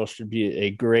Horschel should be a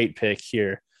great pick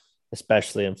here,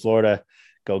 especially in Florida.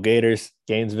 Go Gators,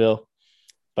 Gainesville.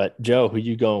 But, Joe, who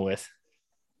you going with?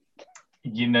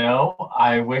 You know,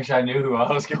 I wish I knew who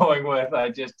I was going with. I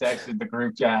just texted the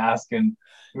group chat asking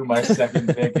who my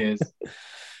second pick is.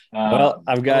 Well,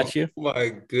 I've got you. My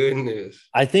goodness.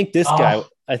 I think this guy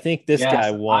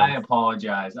Yes, won. I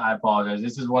apologize.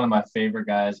 This is one of my favorite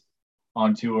guys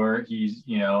on tour. He's,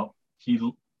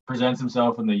 he presents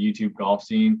himself in the YouTube golf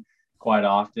scene quite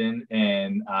often,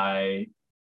 and I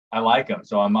like him.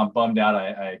 So I'm bummed out.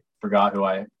 I forgot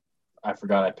I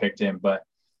forgot I picked him, but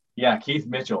yeah, Keith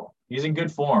Mitchell. He's in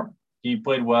good form. He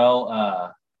played well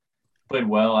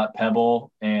at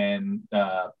Pebble and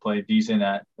played decent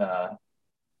at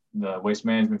the Waste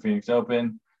Management Phoenix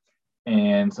Open.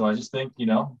 And so I just think,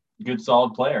 good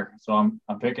solid player. So I'm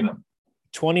picking him.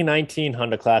 2019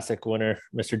 Honda Classic winner,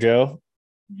 Mr. Joe.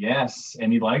 Yes,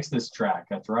 and he likes this track.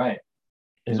 That's right.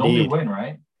 His Indeed. only win,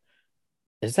 right?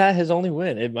 Is that his only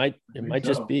win? It might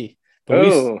just be.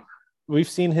 But we've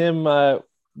seen him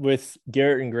with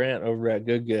Garrett and Grant over at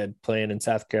Good playing in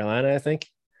South Carolina, I think.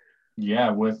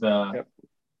 Yeah,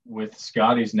 with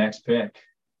Scotty's next pick.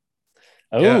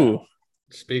 Oh, yeah.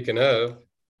 Speaking of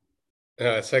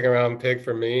second round pick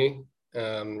for me,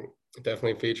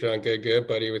 definitely featured on Good,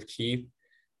 buddy with Keith,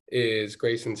 is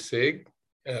Grayson Sigg,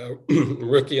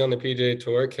 rookie on the PGA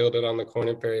Tour, killed it on the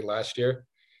Corn Ferry last year.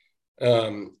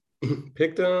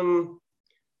 Picked him,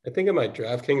 I think, in my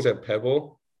DraftKings at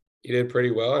Pebble. He did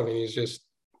pretty well. I mean, I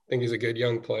think he's a good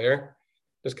young player.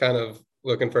 Just kind of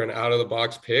looking for an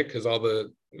out-of-the-box pick because all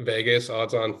the Vegas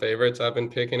odds-on favorites I've been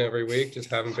picking every week just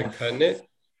haven't been cutting it.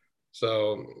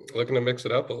 So looking to mix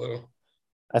it up a little.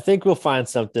 I think we'll find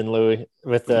something, Louis,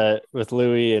 with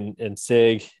Louis and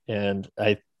Sig. And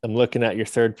I'm looking at your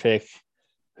third pick,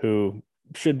 who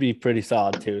should be pretty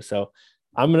solid too. So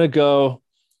I'm gonna go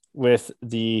with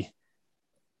the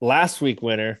last week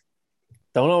winner.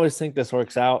 Don't always think this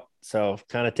works out, so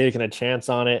kind of taking a chance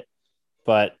on it.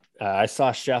 But I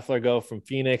saw Scheffler go from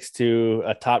Phoenix to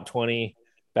a top 20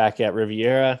 back at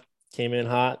Riviera. Came in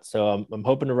hot. So I'm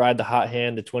hoping to ride the hot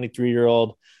hand, the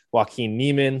 23-year-old Joaquin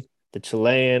Niemann, the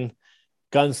Chilean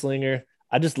gunslinger.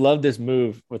 I just love this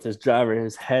move with his driver.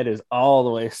 His head is all the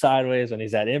way sideways when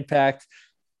he's at impact.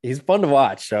 He's fun to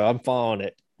watch, so I'm following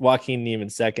it. Joaquin Niemann,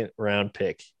 second round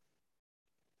pick.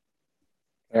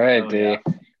 All right, D. Yeah.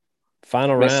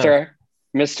 Final round.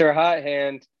 Mr. Hot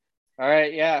Hand. All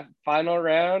right, yeah. Final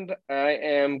round. I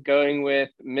am going with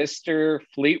Mr.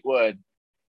 Fleetwood.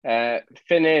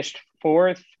 Finished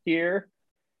fourth here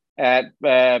at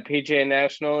PGA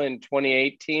National in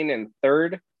 2018 and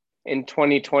third in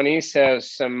 2020. So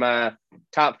some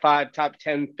top 5, top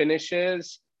 10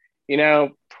 finishes.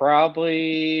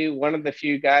 Probably one of the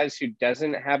few guys who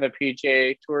doesn't have a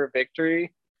PGA Tour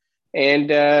victory.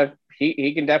 And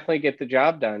he can definitely get the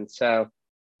job done. So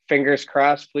fingers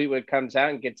crossed Fleetwood comes out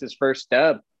and gets his first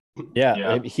dub.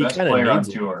 Yeah. He best kind of player on needs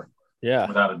it. tour. Yeah.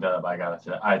 Without a dub,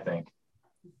 I think.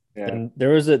 Yeah. And there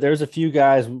was a few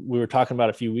guys we were talking about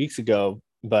a few weeks ago,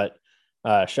 but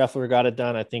Scheffler got it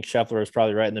done. I think Scheffler is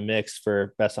probably right in the mix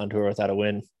for best on tour without a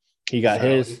win. He got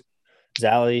his.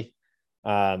 Zally.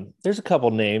 There's a couple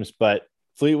names, but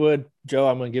Fleetwood, Joe,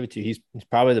 I'm going to give it to you. He's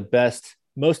probably the best,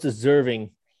 most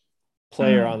deserving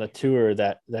player on the tour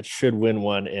that should win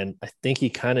one, and I think he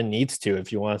kind of needs to if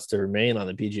he wants to remain on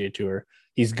the PGA Tour.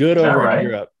 He's good over in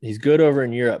Europe. He's good over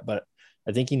in Europe, but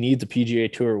I think he needs a PGA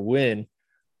Tour win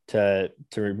to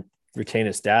retain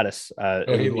his status.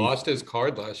 He lost his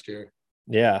card last year.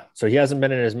 Yeah, so he hasn't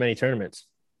been in as many tournaments.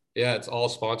 Yeah, it's all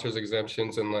sponsors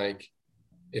exemptions, and like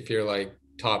if you're like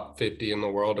top 50 in the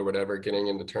world or whatever getting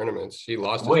into tournaments. He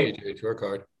lost his PGA Tour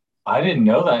card. I didn't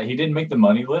know that. He didn't make the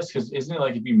money list because isn't it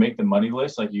like if you make the money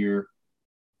list, like you're.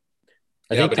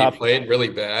 I Yeah, think but he top. played really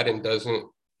bad and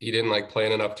he didn't like play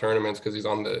in enough tournaments because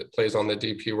plays on the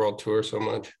DP World Tour so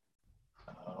much.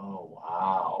 Oh,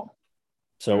 wow.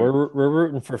 So we're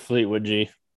rooting for Fleetwood G.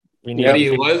 We need But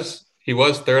Yep. he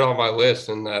was third on my list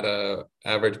in that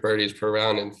average birdies per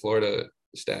round in Florida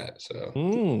stat. So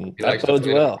he that likes to bodes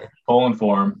play down well. there. Pulling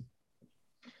for him.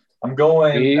 I'm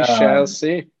going. We shall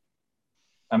see.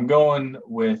 I'm going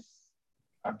with.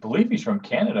 I believe he's from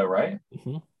Canada, right?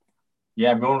 Mm-hmm.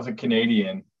 Yeah, I'm going with a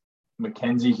Canadian,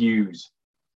 Mackenzie Hughes.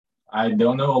 I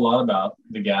don't know a lot about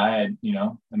the guy. I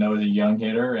know he's a young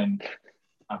hitter, and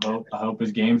I hope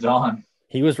his game's on.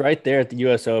 He was right there at the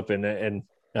U.S. Open, and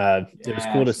it was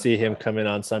cool to Yes, see him come in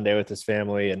on Sunday with his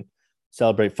family and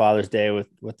celebrate Father's Day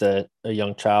with a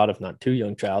young child, if not too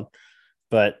young child.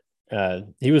 But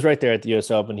he was right there at the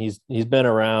U.S. Open. He's been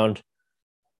around,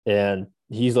 and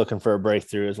he's looking for a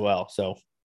breakthrough as well. So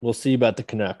we'll see about the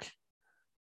Canuck.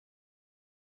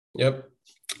 Yep.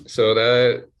 So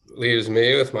that leaves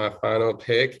me with my final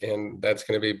pick, and that's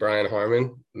going to be Brian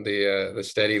Harmon, the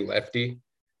steady lefty.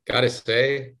 Gotta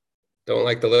say, don't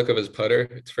like the look of his putter.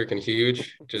 It's freaking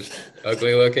huge, just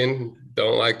ugly looking.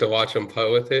 Don't like to watch him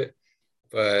putt with it,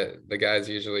 but the guy's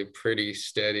usually pretty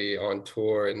steady on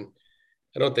tour, and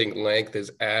I don't think length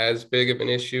is as big of an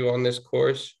issue on this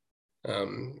course.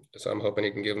 So I'm hoping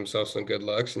he can give himself some good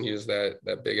lucks and use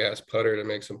that big ass putter to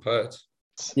make some putts.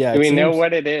 Yeah, Do it we know seems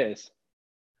what it is?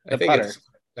 I The think putter.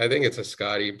 it's a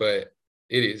Scotty, but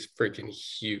it is freaking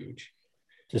huge.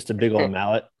 just a big old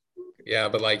mallet. Yeah,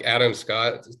 but like Adam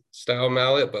Scott style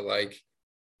mallet, but like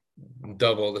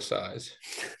double the size.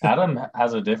 Adam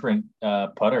has a different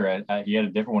putter. He had a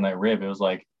different one at Rib. It was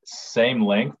like same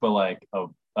length, but like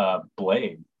a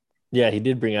blade. Yeah, he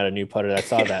did bring out a new putter. I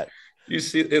saw that. You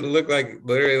see, it looked like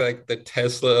literally like the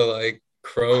Tesla like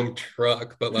chrome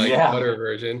truck, but like Yeah. putter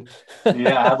version.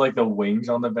 Yeah, I had like the wings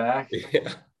on the back.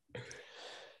 Yeah.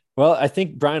 Well, I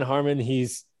think Brian Harmon,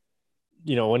 he's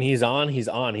when he's on, he's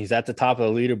on. He's at the top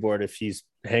of the leaderboard if he's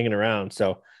hanging around.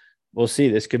 So we'll see.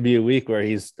 This could be a week where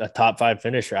he's a top 5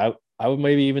 finisher. I would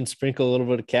maybe even sprinkle a little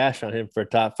bit of cash on him for a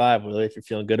top 5, really, if you're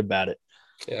feeling good about it.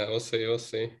 Yeah, we'll see. We'll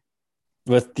see.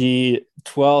 With the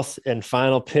 12th and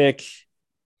final pick,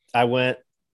 I went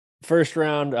first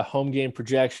round, a home game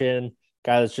projection,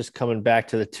 guy that's just coming back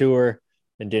to the tour,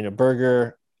 and Daniel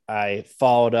Berger. I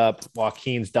followed up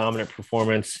Joaquin's dominant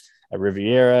performance at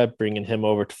Riviera, bringing him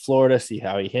over to Florida, see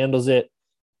how he handles it.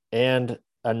 And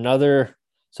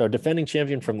so defending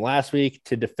champion from last week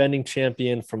to defending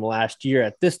champion from last year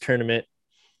at this tournament,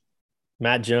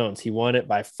 Matt Jones. He won it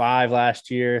by 5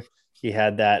 last year. He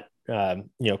had that,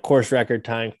 course record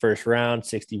tying first round,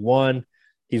 61.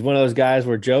 He's one of those guys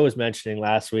where Joe was mentioning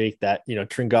last week that,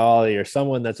 Tringali or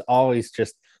someone that's always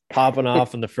just popping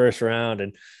off in the first round,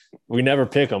 and we never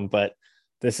pick him, but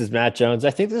this is Matt Jones. I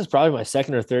think this is probably my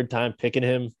second or third time picking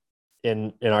him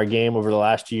in our game over the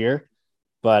last year,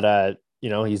 but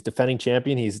he's defending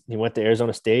champion. He went to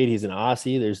Arizona State. He's an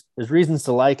Aussie. There's reasons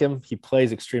to like him. He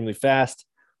plays extremely fast.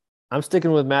 I'm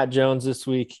sticking with Matt Jones this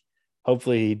week.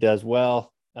 Hopefully he does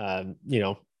well.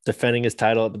 Defending his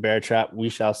title at the Bear Trap. We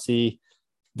shall see.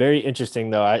 Very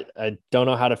interesting, though. I don't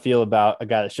know how to feel about a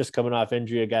guy that's just coming off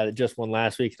injury, a guy that just won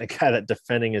last week, and a guy that's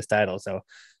defending his title. So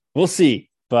we'll see.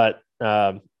 But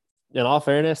in all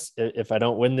fairness, if I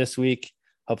don't win this week,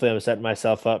 hopefully I'm setting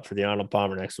myself up for the Arnold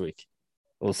Palmer next week.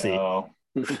 We'll see. Oh,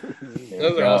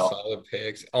 Those are all solid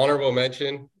picks. Honorable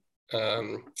mention.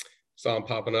 Saw him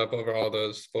popping up over all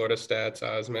those Florida stats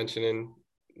I was mentioning.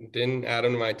 Didn't add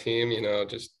him to my team,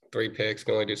 just 3 picks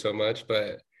can only do so much.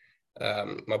 But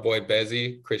my boy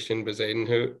Bezzy, Christian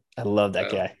Bezadenhout. I love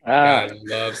that guy. Guy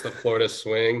loves the Florida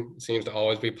swing. Seems to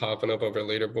always be popping up over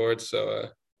leaderboards. So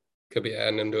could be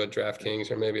adding him to a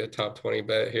DraftKings or maybe a top 20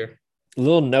 bet here.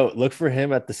 Little note, look for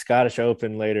him at the Scottish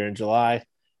Open later in July.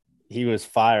 He was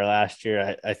fire last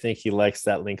year. I think he likes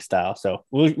that link style. So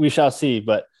we shall see.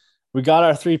 But we got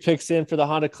our 3 picks in for the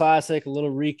Honda Classic, a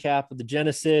little recap of the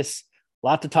Genesis. A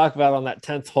lot to talk about on that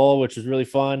 10th hole, which was really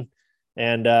fun.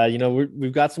 And,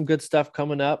 we've got some good stuff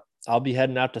coming up. I'll be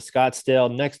heading out to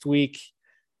Scottsdale next week,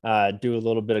 do a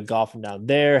little bit of golfing down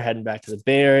there, heading back to the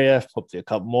Bay Area, hopefully a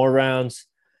couple more rounds.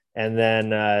 And then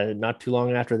not too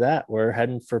long after that, we're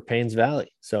heading for Paynes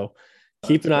Valley. So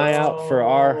keep an eye out for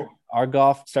our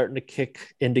golf starting to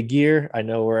kick into gear. I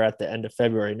know we're at the end of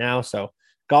February now, so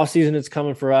golf season is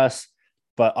coming for us,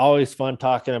 but always fun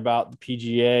talking about the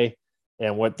PGA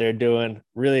and what they're doing.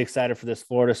 Really excited for this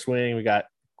Florida swing. We got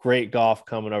great golf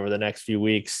coming over the next few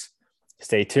weeks.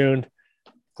 Stay tuned.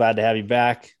 Glad to have you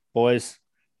back, boys.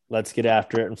 Let's get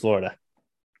after it in Florida.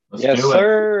 Let's Yes, do it.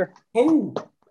 sir. Oh.